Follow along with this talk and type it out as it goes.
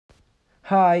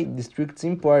Hi, District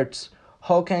Imports.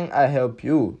 How can I help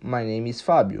you? My name is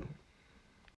Fábio.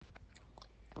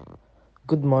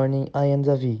 Good morning, I am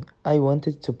Davi. I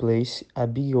wanted to place a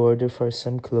big order for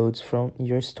some clothes from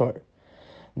your store.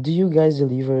 Do you guys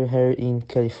deliver here in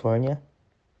California?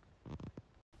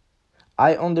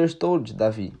 I understood,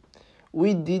 Davi.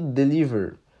 We did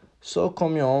deliver. So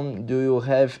come on, do you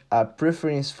have a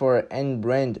preference for any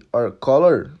brand or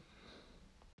color?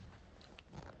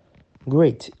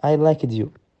 Great, I like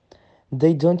you.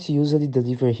 They don't usually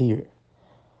deliver here.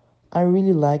 I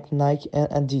really like Nike and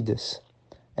Adidas,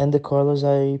 and the colors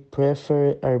I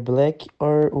prefer are black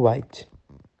or white.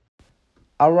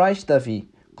 Alright, Davi.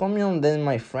 Come on then,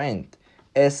 my friend.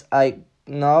 As I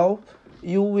know,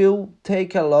 you will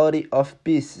take a lot of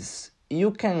pieces.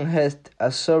 You can rest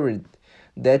assured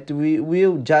that we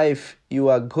will give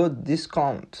you a good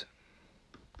discount.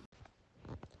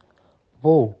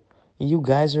 Whoa, you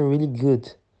guys are really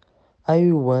good.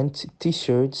 I want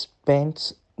t-shirts,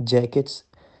 pants, jackets,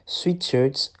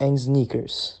 sweatshirts, and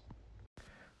sneakers.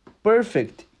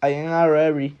 Perfect. I am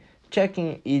already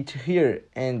checking it here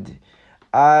and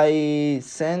I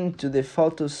send to the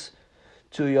photos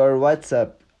to your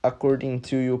WhatsApp according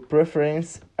to your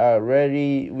preference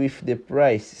already with the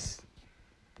prices.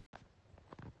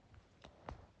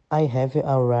 I have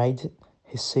already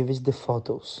received the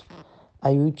photos.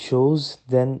 I will choose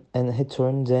them and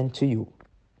return them to you.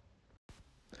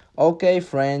 Okay,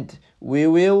 friend, we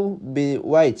will be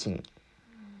waiting.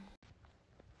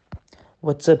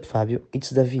 What's up, Fábio?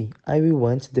 It's Davi. I will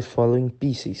want the following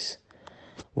pieces: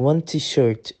 one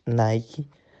t-shirt Nike,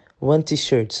 one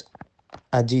t-shirt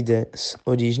Adidas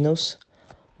Originals,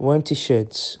 one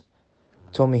t-shirt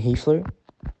Tommy Hilfiger,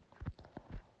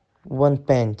 one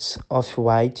pants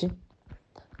Off-White,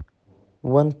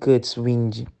 one cuts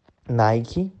wind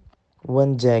Nike,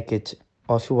 one jacket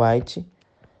Off-White,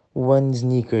 one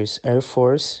sneakers Air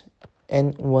Force,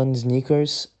 and one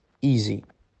sneakers Easy.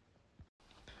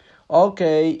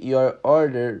 Okay, your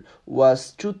order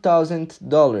was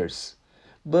 $2,000,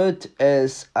 but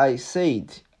as I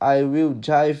said, I will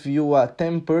give you a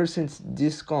 10%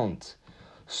 discount.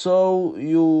 So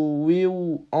you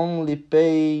will only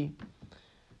pay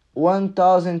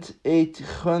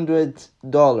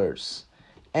 $1,800.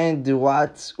 And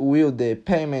what will the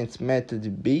payment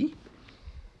method be?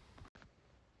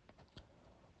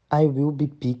 I will be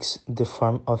picks the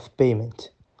form of payment.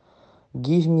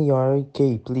 Give me your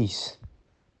key, please.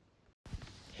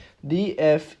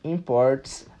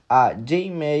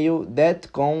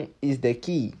 dfimports@gmail.com is the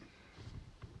key.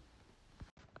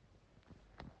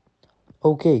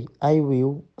 Okay, I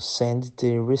will send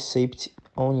the receipt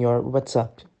on your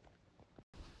WhatsApp.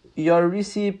 Your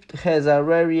receipt has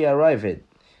already arrived.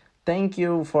 Thank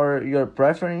you for your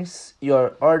preference.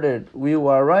 Your order will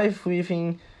arrive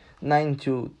within 9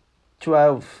 to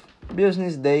 12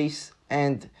 business days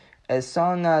and as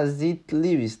soon as it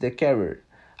leaves the carrier,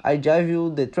 I give you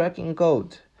the tracking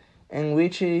code in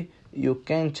which you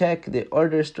can check the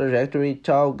order's trajectory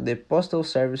through the Postal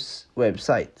Service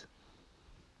website.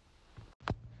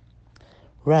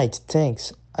 Right,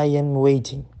 thanks. I am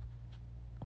waiting.